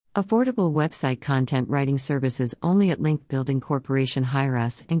Affordable website content writing services only at Link Building Corporation. Hire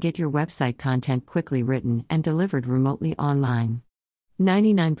us and get your website content quickly written and delivered remotely online.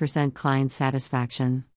 99% client satisfaction.